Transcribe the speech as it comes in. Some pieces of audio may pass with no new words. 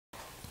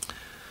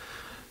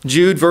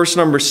Jude, verse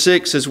number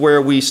 6 is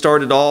where we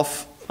started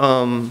off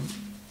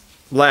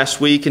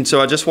last week. And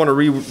so I just want to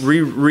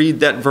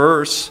reread that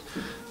verse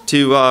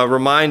to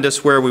remind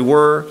us where we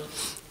were.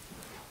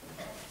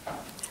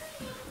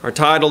 Our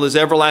title is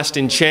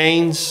Everlasting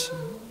Chains.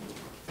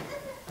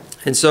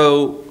 And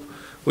so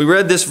we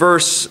read this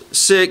verse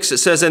 6. It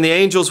says, "And the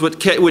angels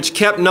which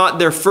kept not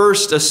their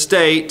first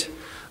estate,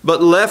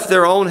 but left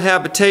their own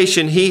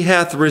habitation, he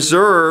hath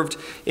reserved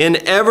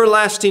in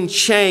everlasting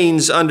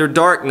chains under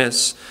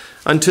darkness,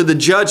 unto the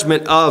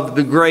judgment of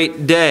the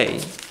great day."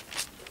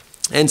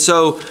 And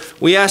so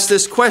we ask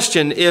this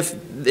question,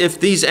 if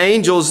these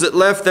angels that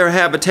left their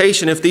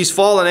habitation, if these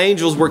fallen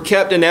angels were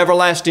kept in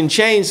everlasting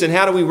chains, then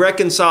how do we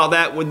reconcile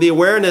that with the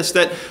awareness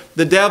that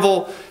the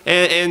devil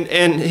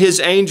and his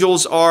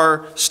angels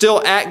are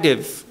still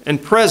active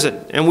and present?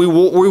 And we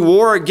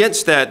war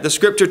against that. The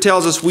Scripture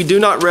tells us we do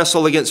not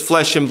wrestle against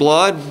flesh and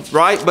blood,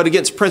 right? But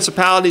against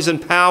principalities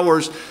and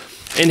powers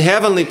in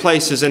heavenly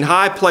places and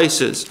high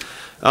places.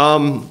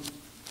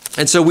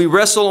 And so we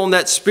wrestle on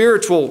that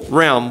spiritual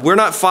realm. We're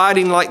not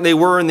fighting like they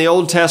were in the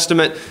Old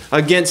Testament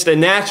against a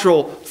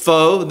natural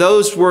foe.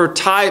 Those were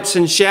types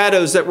and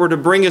shadows that were to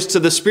bring us to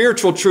the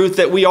spiritual truth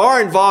that we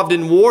are involved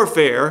in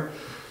warfare,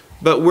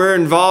 but we're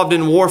involved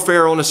in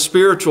warfare on a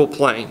spiritual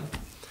plane.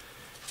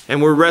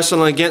 And we're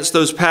wrestling against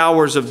those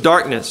powers of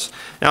darkness.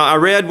 Now,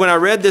 when I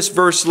read this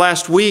verse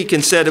last week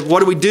and said, what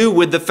do we do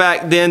with the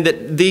fact then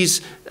that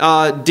these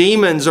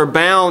demons are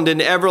bound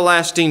in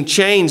everlasting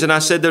chains? And I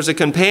said there's a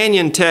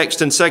companion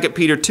text in 2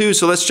 Peter 2.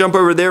 So let's jump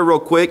over there real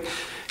quick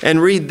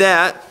and read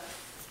that.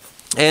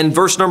 And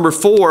verse number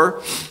 4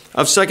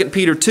 of 2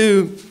 Peter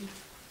 2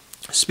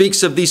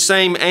 speaks of these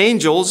same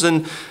angels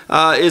and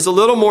is a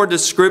little more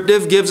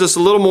descriptive, gives us a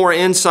little more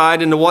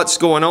insight into what's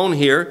going on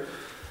here.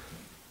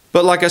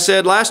 But like I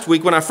said last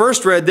week, when I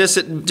first read this,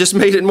 it just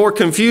made it more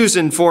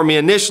confusing for me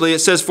initially. It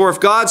says, "For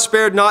if God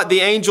spared not the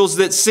angels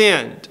that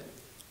sinned,"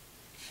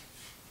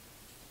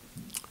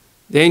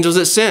 the angels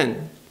that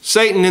sinned,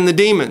 Satan and the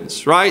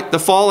demons, right? The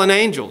fallen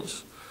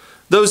angels.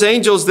 Those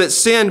angels that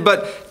sinned,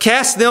 but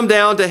cast them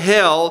down to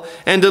hell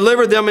and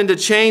delivered them into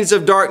chains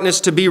of darkness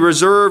to be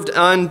reserved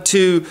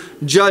unto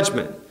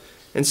judgment.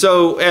 And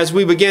so as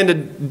we began to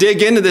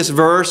dig into this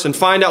verse and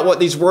find out what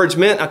these words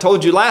meant, I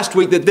told you last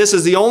week that this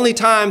is the only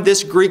time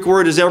this Greek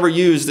word is ever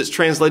used that's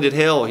translated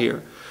hell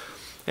here.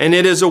 And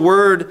it is a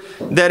word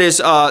that is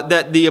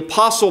that the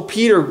Apostle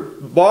Peter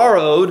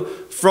borrowed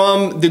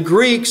from the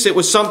Greeks. It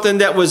was something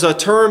that was a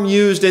term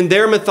used in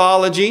their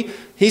mythology.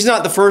 He's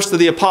not the first of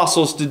the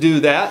apostles to do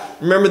that.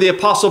 Remember the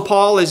Apostle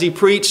Paul, as he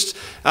preached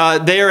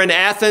there in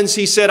Athens,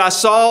 he said, I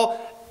saw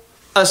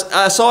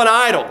an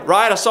idol,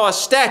 right? I saw a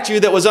statue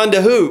that was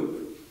unto who?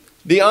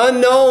 The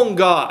unknown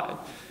God.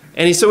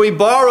 And so he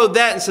borrowed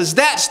that and says,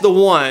 that's the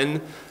one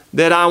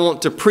that I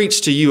want to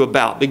preach to you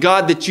about, the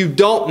God that you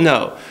don't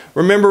know.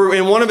 Remember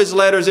in one of his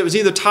letters, it was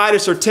either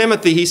Titus or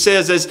Timothy, he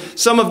says, as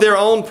some of their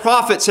own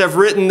prophets have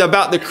written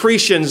about the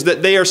Cretians,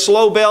 that they are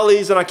slow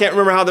bellies, and I can't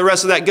remember how the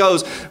rest of that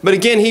goes. But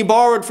again, he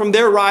borrowed from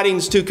their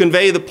writings to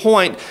convey the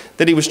point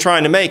that he was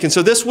trying to make. And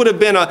so this would have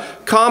been a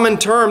common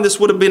term. This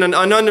would have been an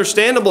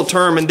ununderstandable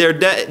term in their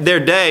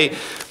day.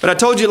 But I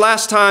told you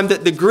last time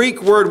that the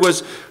Greek word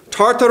was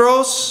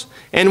Tartaros.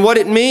 And what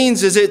it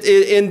means is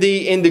in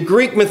the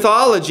Greek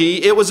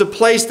mythology, it was a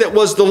place that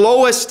was the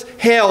lowest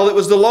hell. It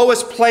was the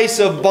lowest place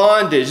of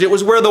bondage. It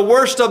was where the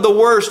worst of the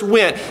worst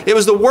went. It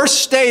was the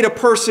worst state a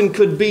person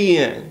could be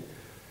in.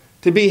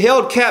 To be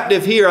held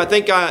captive here, I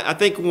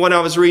think when I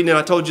was reading it,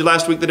 I told you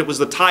last week that it was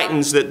the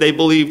Titans that they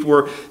believed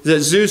that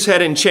Zeus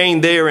had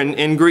enchained there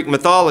in Greek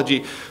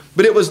mythology.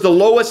 But it was the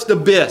lowest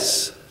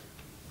abyss.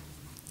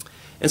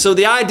 And so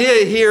the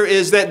idea here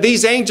is that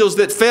these angels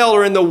that fell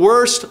are in the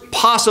worst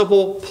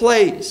possible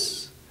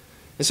place.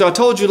 And so I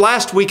told you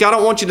last week, I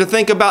don't want you to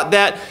think about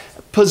that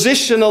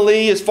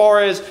positionally as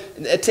far as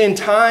in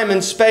time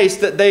and space,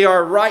 that they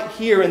are right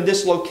here in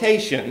this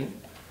location.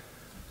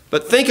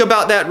 But think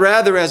about that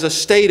rather as a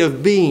state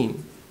of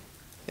being.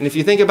 And if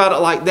you think about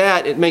it like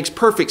that, it makes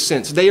perfect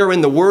sense. They are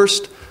in the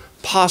worst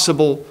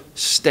possible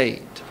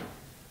state.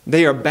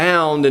 They are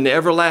bound in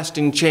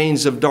everlasting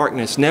chains of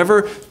darkness,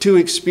 never to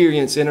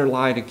experience inner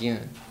light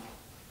again.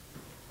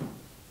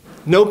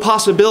 No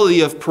possibility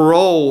of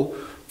parole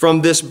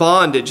from this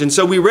bondage. And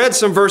so we read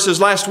some verses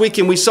last week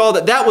and we saw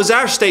that that was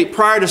our state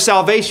prior to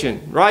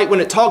salvation, right? When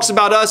it talks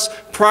about us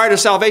prior to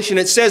salvation,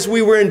 it says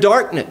we were in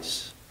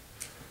darkness.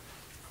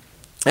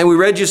 And we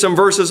read you some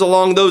verses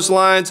along those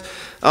lines.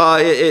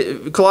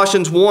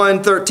 Colossians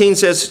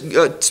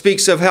 1:13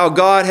 speaks of how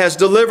God has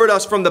delivered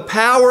us from the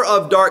power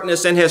of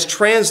darkness and has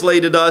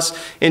translated us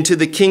into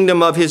the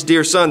kingdom of His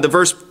dear Son. The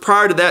verse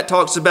prior to that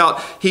talks about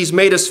He's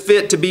made us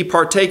fit to be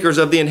partakers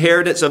of the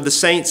inheritance of the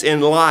saints in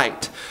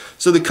light.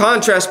 So the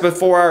contrast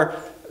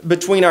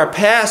between our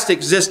past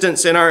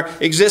existence and our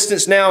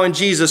existence now in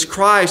Jesus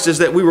Christ is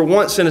that we were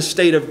once in a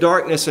state of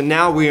darkness and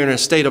now we are in a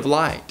state of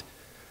light.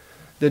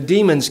 The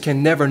demons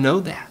can never know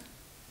that.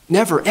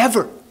 Never,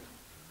 ever.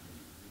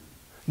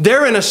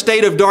 They're in a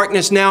state of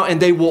darkness now,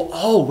 and they will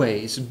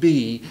always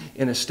be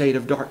in a state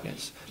of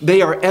darkness.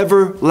 They are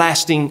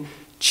everlasting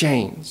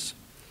chains.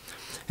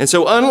 And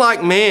so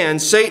unlike man,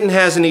 Satan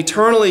has an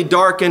eternally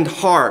darkened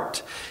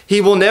heart. He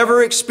will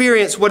never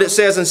experience what it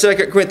says in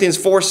 2 Corinthians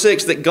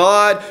 4:6, that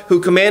God, who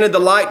commanded the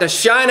light to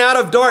shine out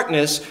of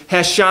darkness,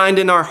 has shined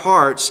in our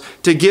hearts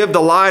to give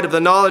the light of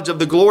the knowledge of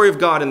the glory of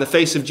God in the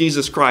face of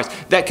Jesus Christ.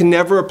 That can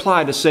never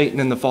apply to Satan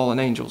and the fallen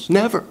angels.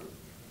 Never.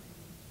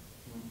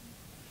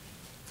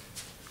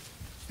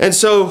 And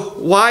so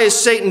why is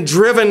Satan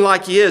driven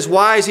like he is?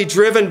 Why is he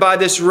driven by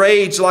this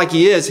rage like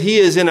he is? He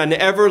is in an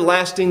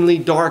everlastingly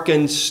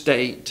darkened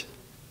state.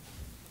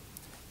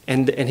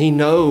 And he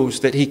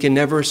knows that he can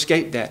never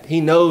escape that. He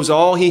knows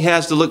all he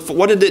has to look for.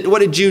 What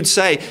did Jude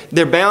say?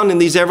 They're bound in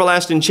these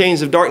everlasting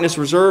chains of darkness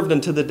reserved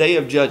unto the day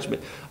of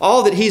judgment.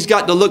 All that he's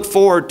got to look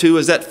forward to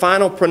is that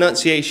final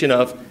pronunciation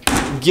of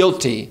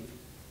guilty.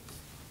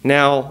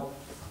 Now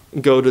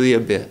go to the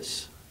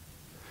abyss.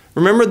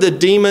 Remember the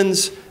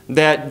demons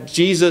that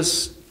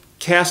Jesus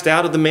cast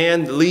out of the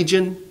man, the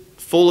legion,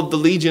 full of the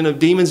legion of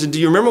demons? And do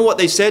you remember what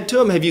they said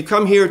to him? Have you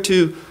come here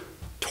to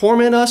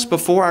torment us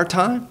before our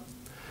time?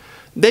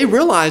 They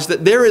realize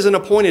that there is an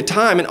appointed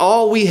time, and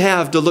all we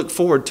have to look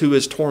forward to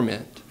is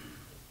torment.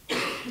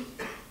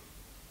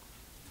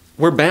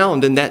 We're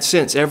bound in that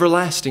sense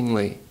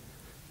everlastingly,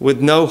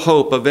 with no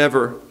hope of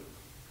ever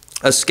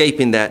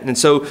escaping that. And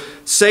so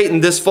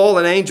Satan, this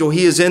fallen angel,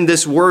 he is in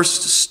this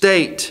worst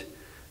state.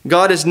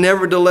 God has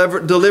never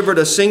delivered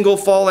a single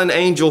fallen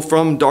angel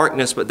from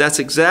darkness, but that's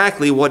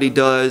exactly what he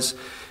does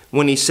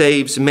when he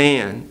saves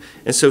man.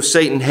 And so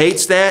Satan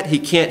hates that. He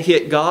can't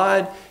hit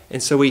God,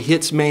 and so he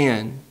hits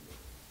man.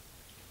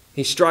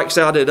 He strikes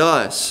out at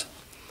us,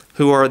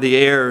 who are the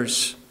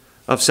heirs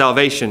of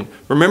salvation.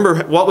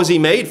 Remember, what was he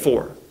made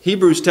for?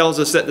 Hebrews tells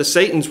us that the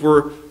Satans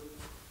were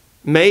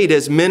made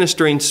as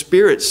ministering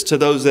spirits to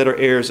those that are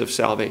heirs of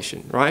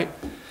salvation, right?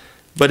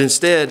 But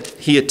instead,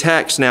 he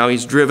attacks now.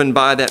 He's driven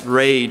by that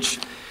rage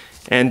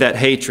and that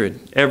hatred.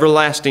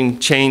 Everlasting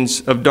chains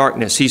of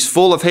darkness. He's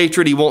full of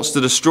hatred. He wants to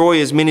destroy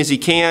as many as he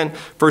can.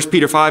 1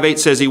 Peter 5:8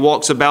 says he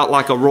walks about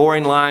like a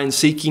roaring lion,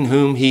 seeking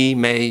whom he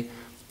may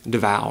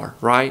devour,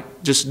 right?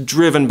 Just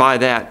driven by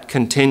that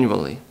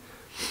continually.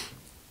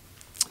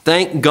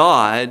 Thank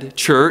God,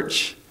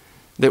 church,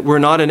 that we're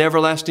not in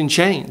everlasting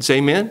chains.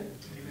 Amen?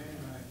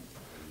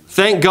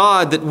 Thank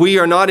God that we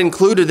are not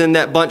included in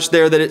that bunch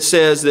there that it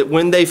says that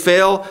when they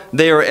fail,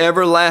 they are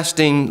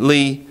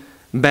everlastingly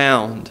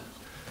bound.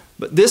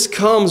 But this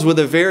comes with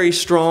a very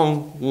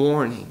strong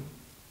warning.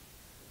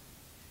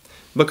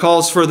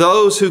 Because for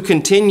those who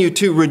continue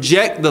to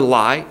reject the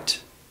light,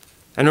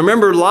 and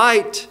remember,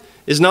 light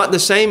is not the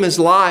same as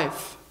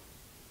life,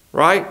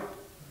 right?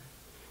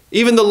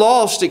 Even the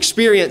lost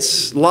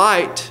experience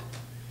light.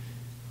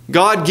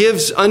 God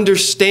gives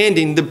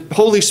understanding. The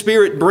Holy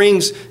Spirit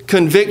brings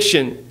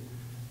conviction.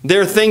 There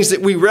are things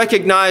that we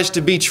recognize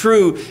to be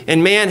true,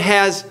 and man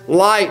has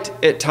light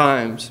at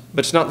times,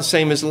 but it's not the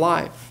same as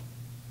life.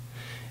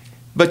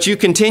 But you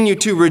continue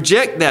to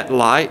reject that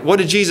light. What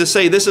did Jesus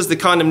say? This is the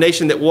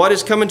condemnation, that what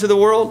is coming to the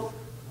world?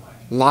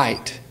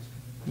 Light.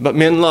 But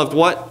men loved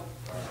what?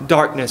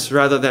 Darkness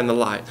rather than the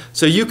light.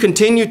 So you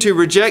continue to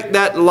reject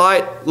that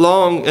light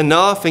long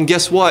enough, and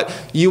guess what?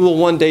 You will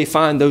one day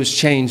find those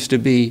chains to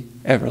be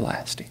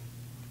everlasting.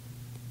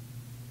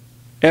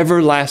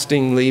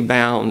 Everlastingly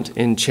bound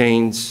in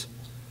chains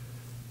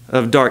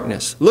of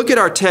darkness. Look at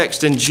our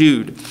text in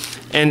Jude.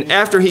 And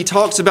after he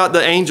talks about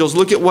the angels,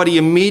 look at what he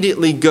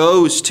immediately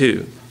goes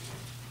to.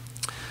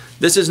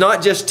 This is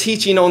not just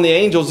teaching on the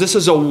angels. This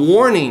is a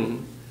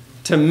warning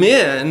to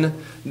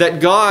men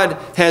that God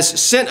has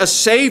sent a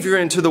Savior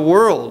into the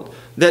world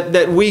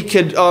that we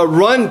could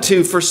run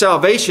to for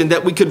salvation,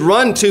 that we could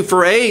run to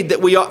for aid,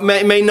 that we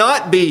may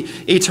not be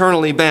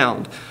eternally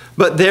bound.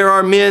 But there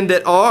are men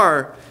that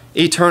are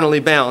eternally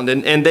bound,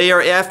 and they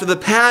are after the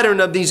pattern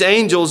of these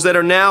angels that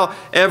are now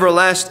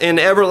in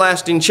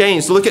everlasting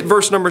chains. Look at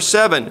verse number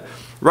 7.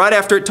 Right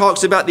after it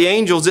talks about the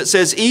angels, it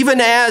says, even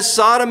as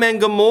Sodom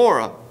and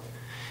Gomorrah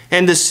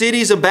and the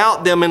cities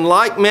about them in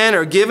like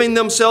manner, giving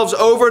themselves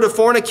over to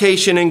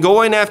fornication and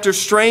going after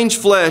strange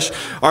flesh,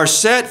 are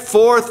set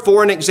forth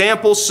for an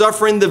example,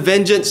 suffering the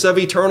vengeance of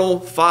eternal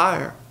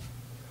fire.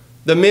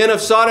 The men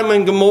of Sodom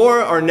and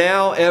Gomorrah are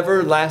now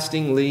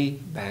everlastingly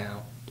bound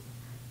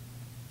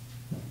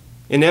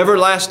in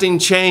everlasting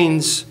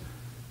chains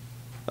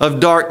of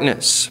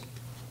darkness.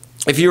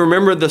 If you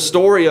remember the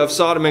story of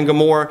Sodom and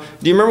Gomorrah,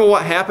 do you remember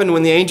what happened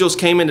when the angels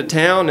came into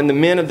town and the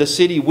men of the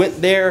city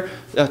went there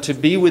to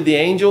be with the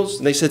angels?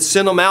 And they said,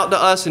 send them out to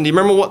us. And do you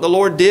remember what the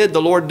Lord did?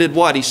 The Lord did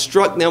what? He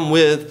struck them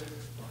with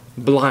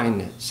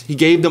blindness. He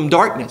gave them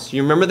darkness.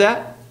 You remember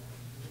that?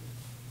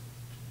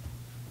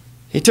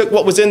 He took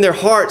what was in their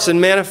hearts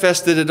and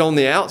manifested it on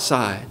the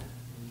outside.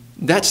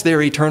 That's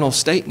their eternal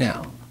state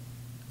now.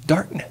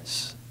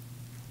 Darkness.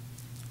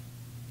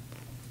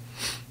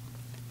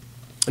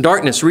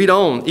 Darkness, read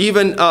on.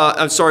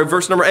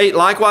 Verse number 8.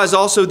 Likewise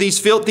also these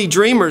filthy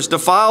dreamers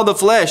defile the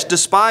flesh,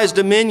 despise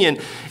dominion,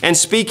 and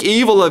speak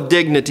evil of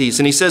dignities.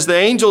 And he says the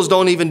angels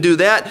don't even do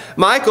that.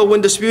 Michael, when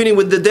disputing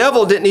with the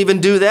devil, didn't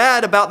even do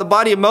that. About the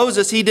body of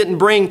Moses, he didn't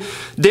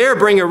dare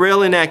bring a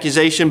railing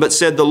accusation, but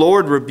said, the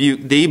Lord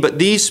rebuked thee. But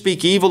these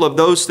speak evil of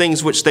those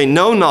things which they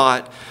know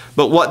not,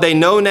 but what they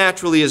know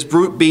naturally is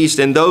brute beast,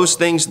 and those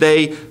things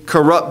they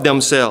corrupt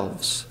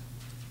themselves.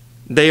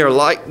 They are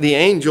like the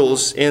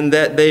angels in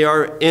that they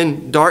are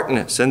in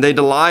darkness, and they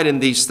delight in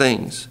these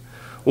things.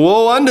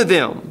 Woe unto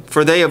them,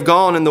 for they have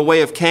gone in the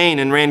way of Cain,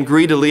 and ran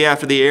greedily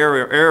after the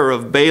error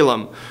of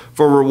Balaam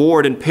for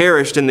reward, and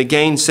perished in the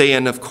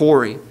gainsaying of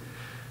Corey.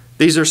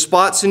 These are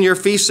spots in your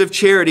feasts of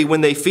charity, when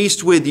they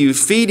feast with you,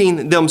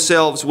 feeding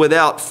themselves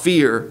without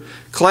fear.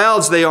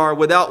 Clouds they are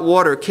without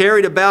water,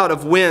 carried about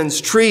of winds,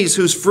 trees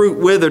whose fruit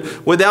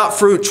withered, without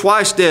fruit,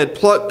 twice dead,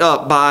 plucked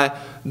up by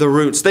the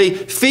roots. They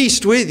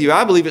feast with you.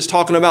 I believe it's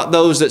talking about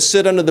those that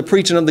sit under the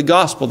preaching of the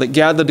gospel, that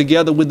gather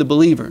together with the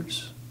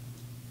believers.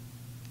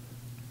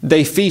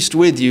 They feast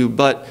with you,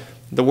 but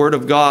the word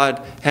of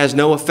God has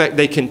no effect.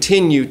 They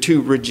continue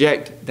to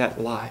reject that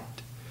light.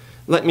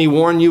 Let me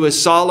warn you as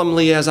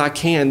solemnly as I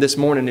can this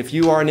morning, if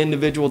you are an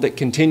individual that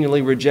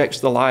continually rejects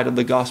the light of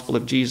the gospel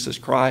of Jesus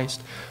Christ,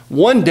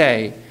 one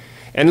day,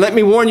 and let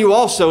me warn you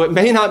also, it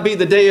may not be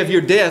the day of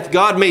your death.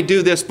 God may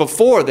do this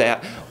before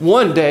that.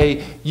 One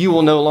day, you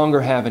will no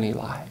longer have any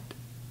light,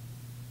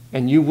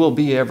 and you will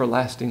be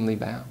everlastingly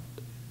bound.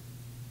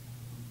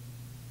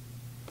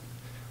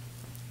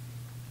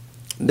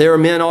 There are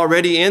men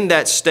already in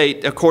that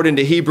state. According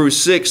to Hebrews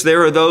 6,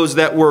 there are those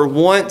that were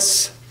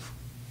once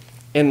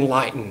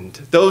enlightened.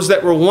 Those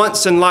that were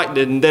once enlightened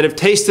and that have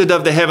tasted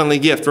of the heavenly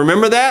gift.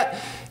 Remember that?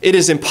 It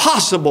is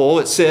impossible,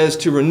 it says,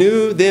 to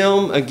renew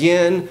them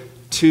again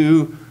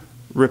to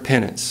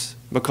repentance,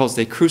 because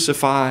they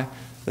crucify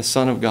the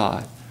Son of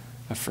God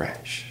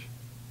afresh.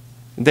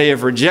 They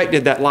have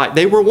rejected that light.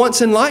 They were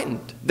once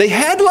enlightened. They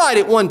had light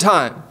at one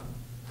time.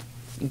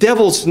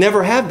 Devils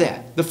never have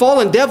that. The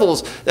fallen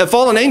devils, the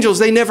fallen angels,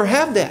 they never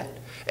have that.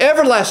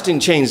 Everlasting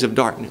chains of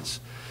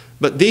darkness.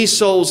 But these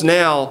souls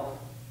now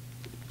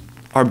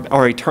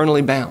are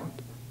eternally bound.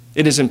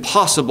 It is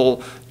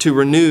impossible to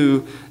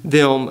renew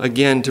them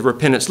again to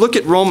repentance. Look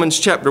at Romans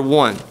chapter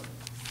 1.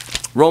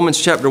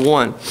 Romans chapter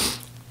 1.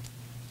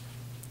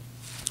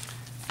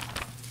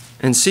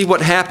 And see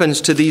what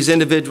happens to these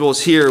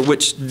individuals here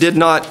which did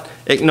not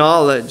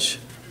acknowledge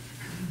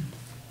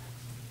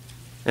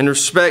and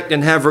respect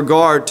and have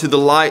regard to the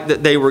light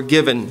that they were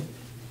given.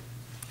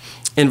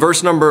 In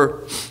verse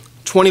number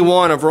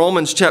 21 of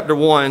Romans chapter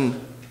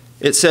 1,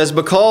 it says,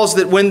 because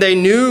that when they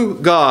knew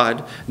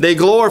God, they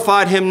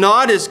glorified Him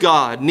not as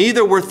God,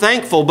 neither were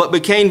thankful, but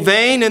became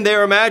vain in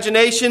their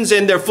imaginations,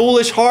 and their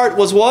foolish heart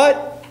was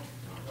what?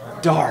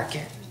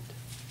 Darkened.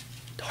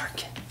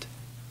 Darkened.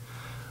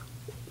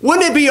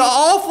 Wouldn't it be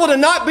awful to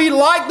not be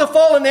like the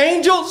fallen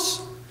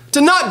angels?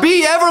 To not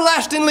be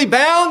everlastingly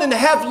bound and to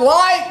have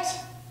light?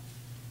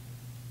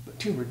 But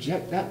to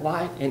reject that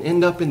light and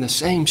end up in the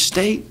same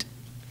state?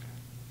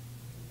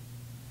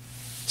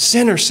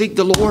 Sinners, seek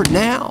the Lord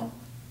now.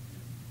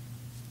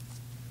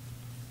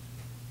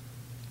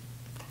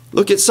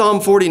 Look at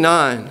Psalm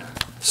 49.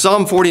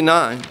 Psalm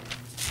 49.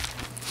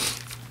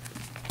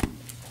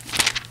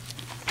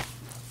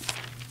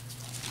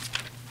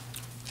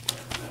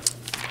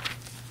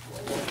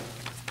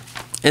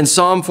 In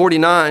Psalm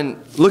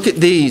 49, look at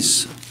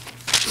these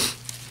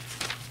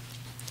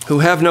who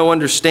have no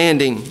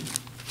understanding.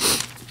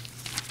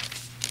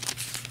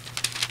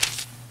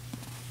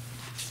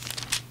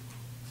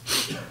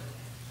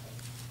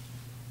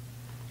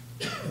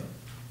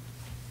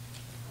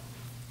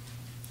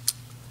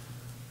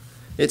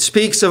 It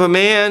speaks of a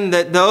man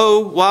that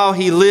though while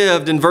he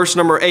lived, in verse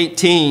number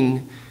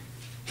 18,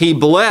 he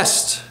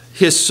blessed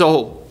his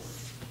soul.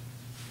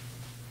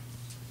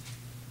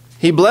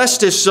 He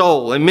blessed his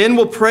soul, and men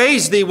will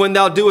praise thee when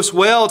thou doest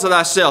well to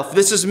thyself.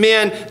 This is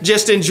men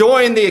just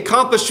enjoying the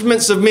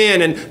accomplishments of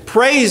men and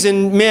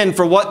praising men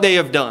for what they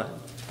have done.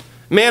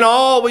 Man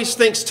always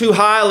thinks too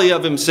highly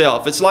of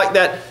himself. It's like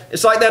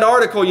that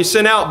article you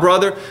sent out,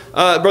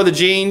 Brother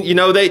Gene. You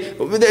know,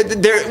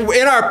 they're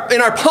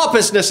in our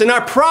pompousness, in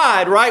our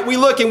pride, right? We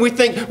look and we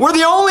think we're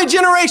the only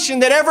generation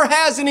that ever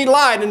has any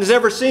light and has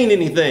ever seen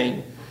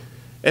anything.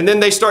 And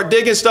then they start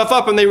digging stuff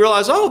up and they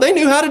realize, oh, they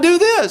knew how to do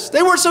this.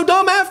 They weren't so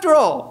dumb after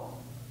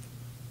all.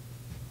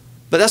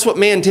 But that's what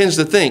man tends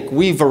to think.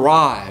 We've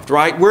arrived,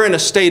 right? We're in a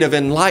state of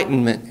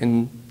enlightenment.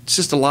 And it's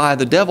just a lie of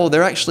the devil.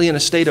 They're actually in a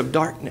state of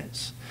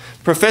darkness.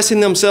 Professing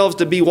themselves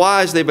to be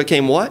wise, they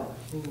became what?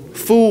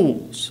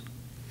 Fools.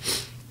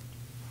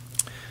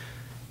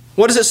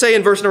 What does it say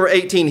in verse number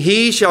 18?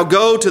 He shall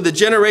go to the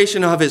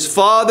generation of his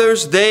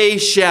fathers. They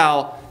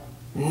shall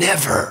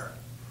never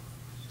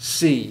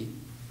see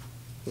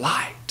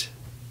light.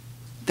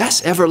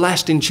 That's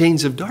everlasting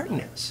chains of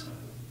darkness.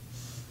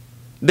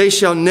 They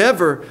shall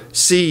never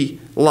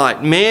see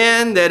light.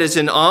 Man that is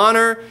in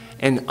honor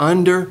and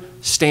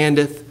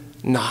understandeth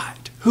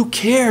not. Who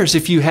cares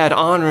if you had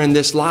honor in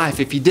this life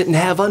if you didn't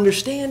have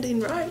understanding,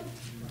 right?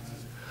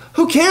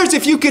 Who cares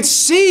if you could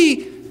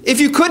see if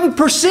you couldn't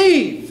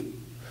perceive?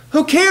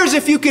 Who cares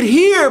if you could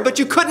hear but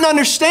you couldn't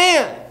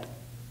understand?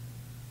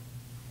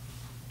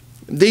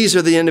 These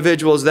are the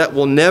individuals that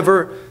will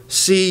never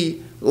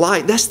see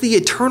light. That's the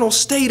eternal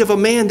state of a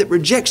man that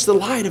rejects the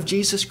light of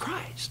Jesus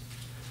Christ.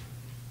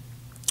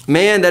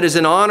 Man that is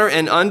in honor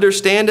and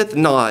understandeth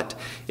not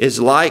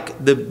is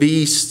like the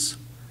beasts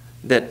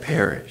that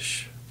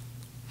perish.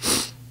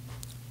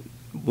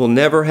 Will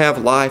never have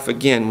life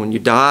again. When you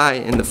die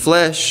in the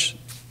flesh,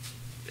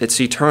 it's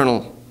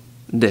eternal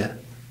death.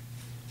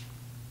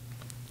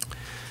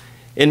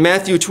 In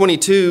Matthew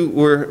 22,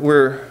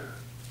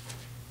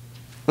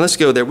 let's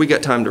go there. We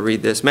got time to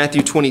read this.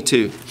 Matthew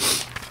 22.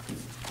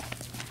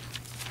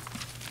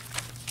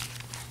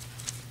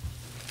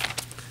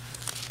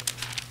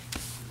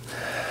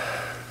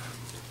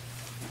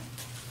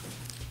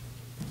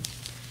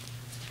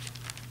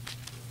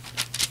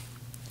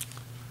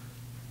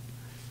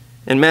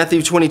 In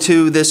Matthew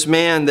 22, this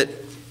man that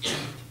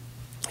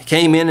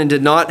came in and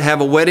did not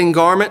have a wedding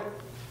garment,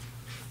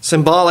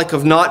 symbolic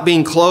of not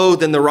being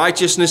clothed in the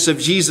righteousness of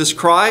Jesus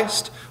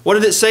Christ. What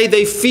did it say?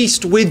 They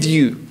feast with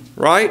you,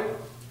 right?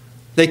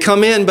 They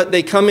come in, but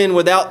they come in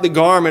without the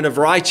garment of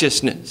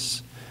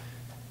righteousness.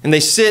 And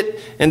they sit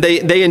and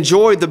they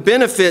enjoy the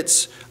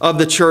benefits of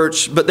the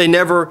church, but they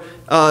never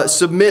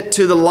submit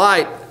to the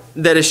light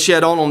that is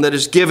shed on them, that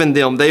is given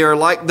them. They are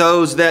like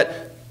those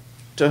that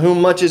to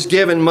whom much is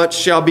given, much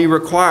shall be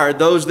required.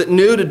 Those that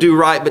knew to do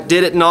right but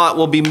did it not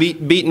will be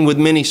beaten with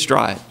many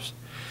stripes.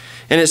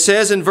 And it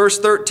says in verse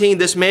 13,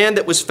 this man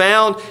that was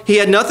found, he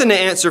had nothing to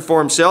answer for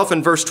himself.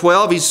 In verse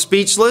 12, he's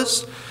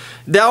speechless.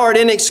 Thou art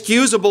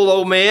inexcusable,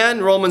 O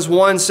man. Romans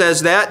 1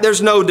 says that.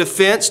 There's no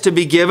defense to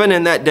be given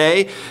in that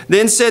day.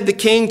 Then said the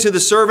king to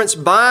the servants,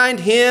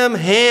 bind him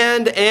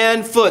hand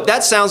and foot.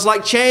 That sounds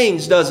like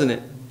chains, doesn't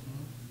it?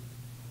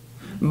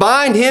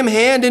 Bind him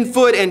hand and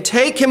foot and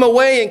take him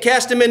away and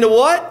cast him into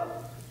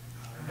what?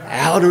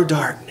 Outer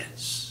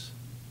darkness.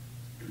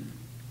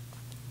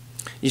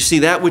 You see,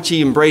 that which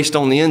he embraced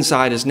on the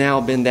inside has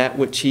now been that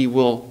which he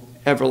will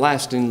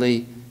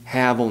everlastingly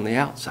have on the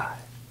outside.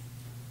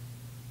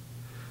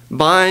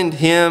 Bind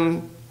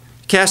him,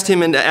 cast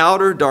him into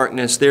outer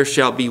darkness. There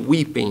shall be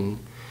weeping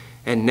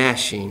and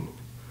gnashing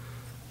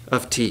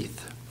of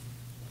teeth.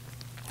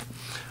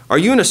 Are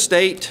you in a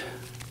state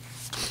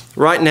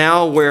right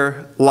now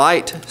where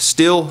light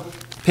still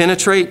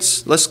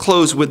penetrates? Let's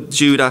close with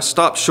Jude. I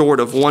stopped short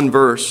of one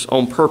verse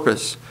on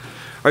purpose.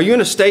 Are you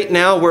in a state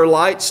now where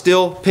light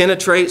still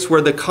penetrates,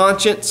 where the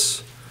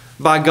conscience,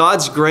 by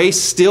God's grace,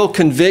 still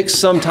convicts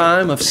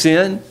sometime of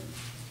sin?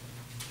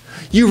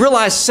 You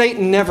realize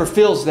Satan never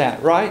feels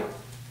that, right?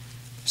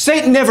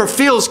 Satan never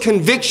feels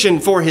conviction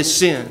for his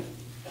sin.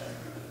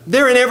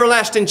 They're in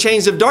everlasting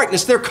chains of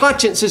darkness. Their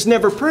conscience is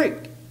never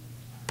pricked.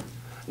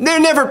 They're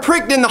never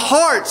pricked in the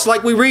hearts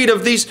like we read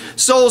of these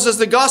souls as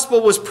the gospel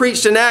was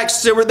preached in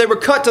Acts. They were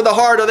cut to the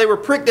heart, or they were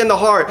pricked in the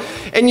heart.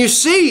 And you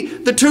see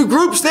the two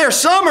groups there.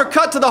 Some are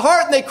cut to the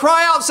heart and they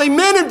cry out and say,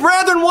 men and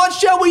brethren, what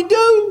shall we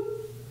do?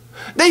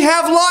 They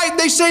have light.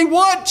 They say,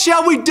 what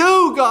shall we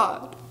do,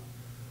 God?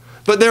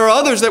 But there are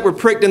others that were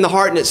pricked in the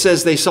heart, and it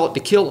says they sought to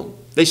kill him.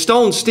 They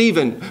stoned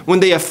Stephen when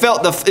they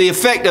felt the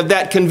effect of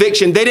that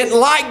conviction. They didn't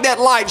like that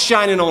light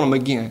shining on them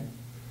again.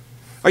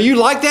 Are you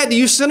like that? Do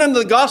you sin under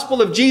the gospel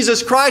of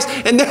Jesus Christ?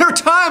 And there are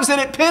times that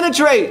it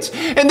penetrates.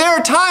 And there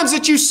are times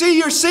that you see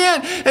your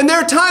sin. And there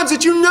are times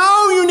that you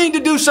know you need to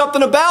do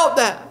something about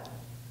that.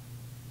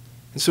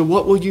 And so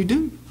what will you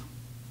do?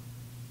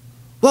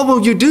 What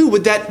will you do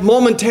with that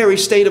momentary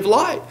state of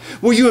light?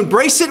 Will you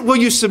embrace it? Will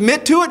you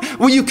submit to it?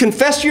 Will you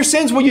confess your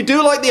sins? Will you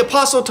do like the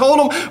apostle told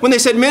them when they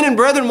said, men and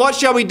brethren, what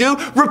shall we do?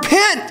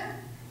 Repent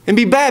and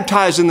be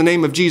baptized in the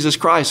name of Jesus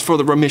Christ for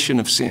the remission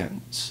of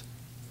sins.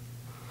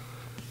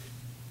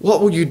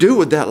 What will you do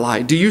with that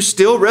light? Do you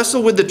still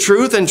wrestle with the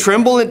truth and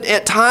tremble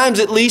at times,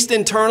 at least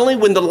internally,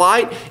 when the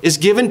light is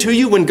given to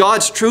you, when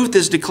God's truth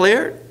is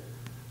declared?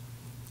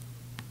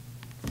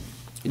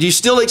 Do you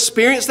still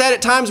experience that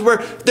at times where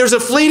there's a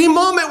fleeting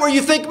moment where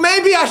you think,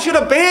 maybe I should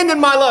abandon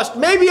my lust.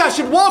 Maybe I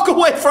should walk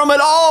away from it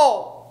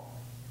all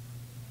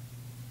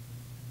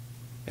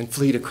and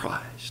flee to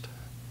Christ.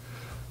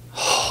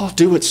 Oh,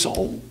 do it,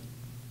 soul.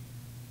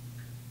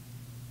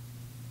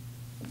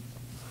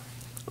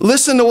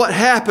 Listen to what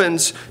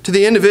happens to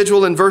the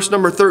individual in verse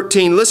number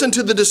 13. Listen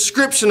to the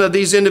description of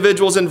these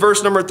individuals in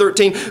verse number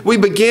 13. We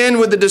begin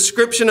with the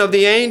description of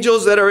the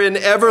angels that are in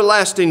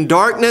everlasting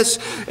darkness.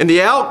 And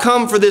the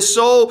outcome for this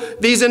soul,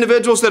 these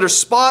individuals that are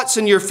spots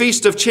in your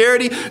feast of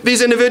charity,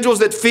 these individuals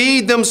that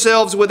feed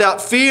themselves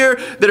without fear,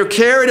 that are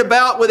carried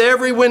about with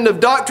every wind of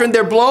doctrine.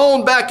 They're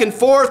blown back and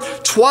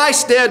forth,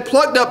 twice dead,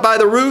 plucked up by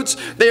the roots.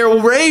 They are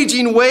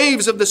raging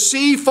waves of the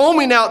sea,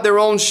 foaming out their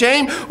own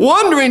shame,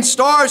 wandering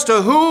stars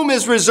to whom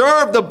is reserved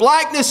the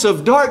blackness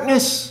of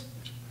darkness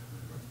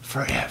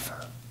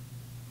forever.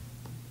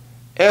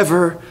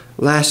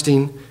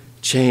 Everlasting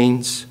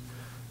chains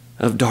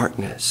of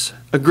darkness.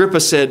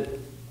 Agrippa said,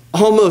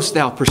 Almost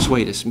thou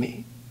persuadest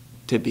me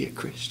to be a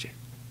Christian.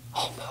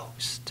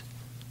 Almost.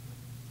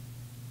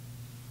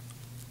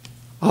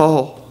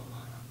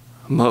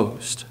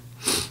 Almost.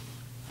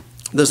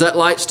 Does that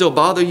light still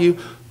bother you?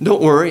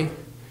 Don't worry.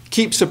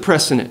 Keep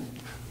suppressing it.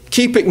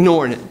 Keep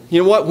ignoring it.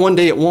 You know what? One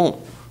day it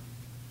won't.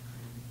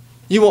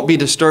 You won't be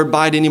disturbed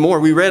by it anymore.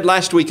 We read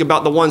last week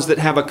about the ones that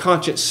have a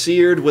conscience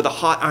seared with a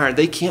hot iron.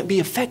 They can't be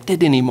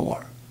affected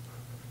anymore.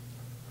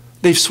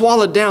 They've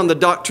swallowed down the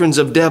doctrines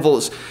of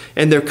devils,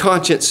 and their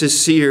conscience is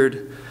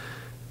seared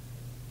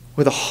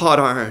with a hot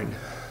iron.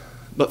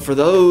 But for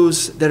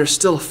those that are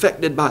still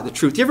affected by the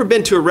truth, you ever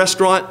been to a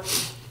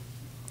restaurant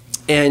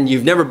and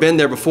you've never been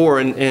there before,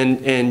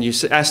 and you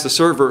ask the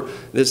server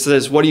that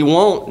says, what do you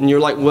want? And you're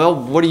like, well,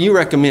 what do you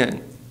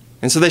recommend?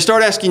 And so they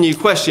start asking you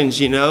questions,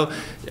 you know.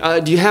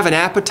 Do you have an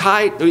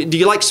appetite? Do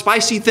you like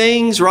spicy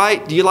things,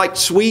 right? Do you like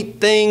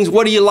sweet things?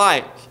 What do you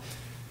like?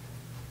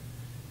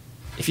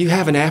 If you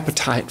have an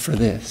appetite for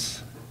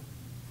this,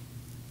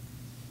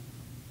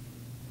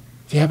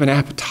 if you have an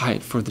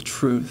appetite for the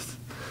truth,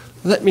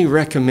 let me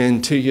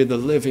recommend to you the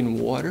living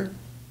water,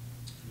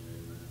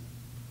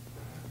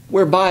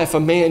 whereby if a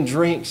man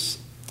drinks,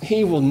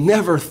 he will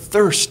never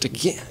thirst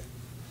again.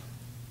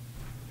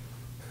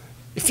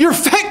 If you're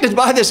affected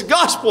by this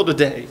gospel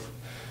today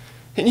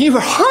and you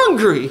are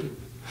hungry,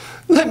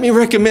 let me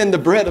recommend the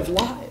bread of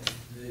life.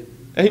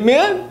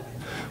 Amen?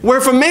 Where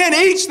if a man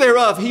eats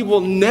thereof, he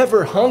will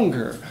never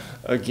hunger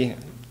again.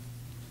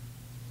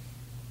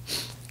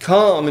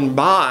 Come and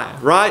buy,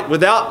 right?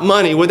 Without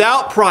money,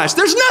 without price.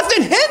 There's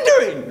nothing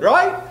hindering,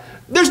 right?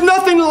 There's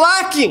nothing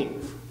lacking.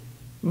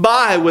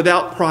 Buy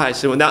without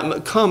price and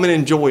without, come and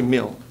enjoy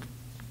milk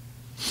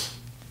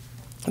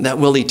that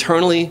will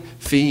eternally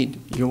feed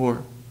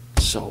your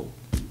soul.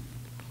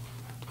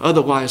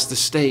 Otherwise, the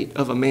state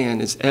of a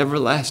man is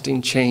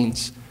everlasting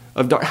chains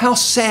of dark. How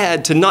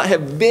sad to not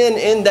have been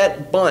in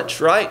that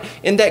bunch, right?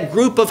 In that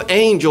group of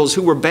angels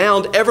who were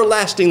bound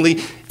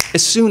everlastingly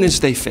as soon as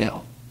they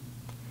fell.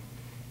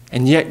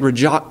 And yet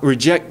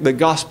reject the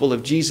gospel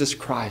of Jesus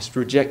Christ,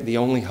 reject the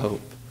only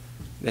hope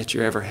that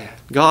you ever had.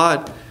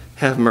 God,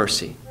 have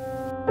mercy.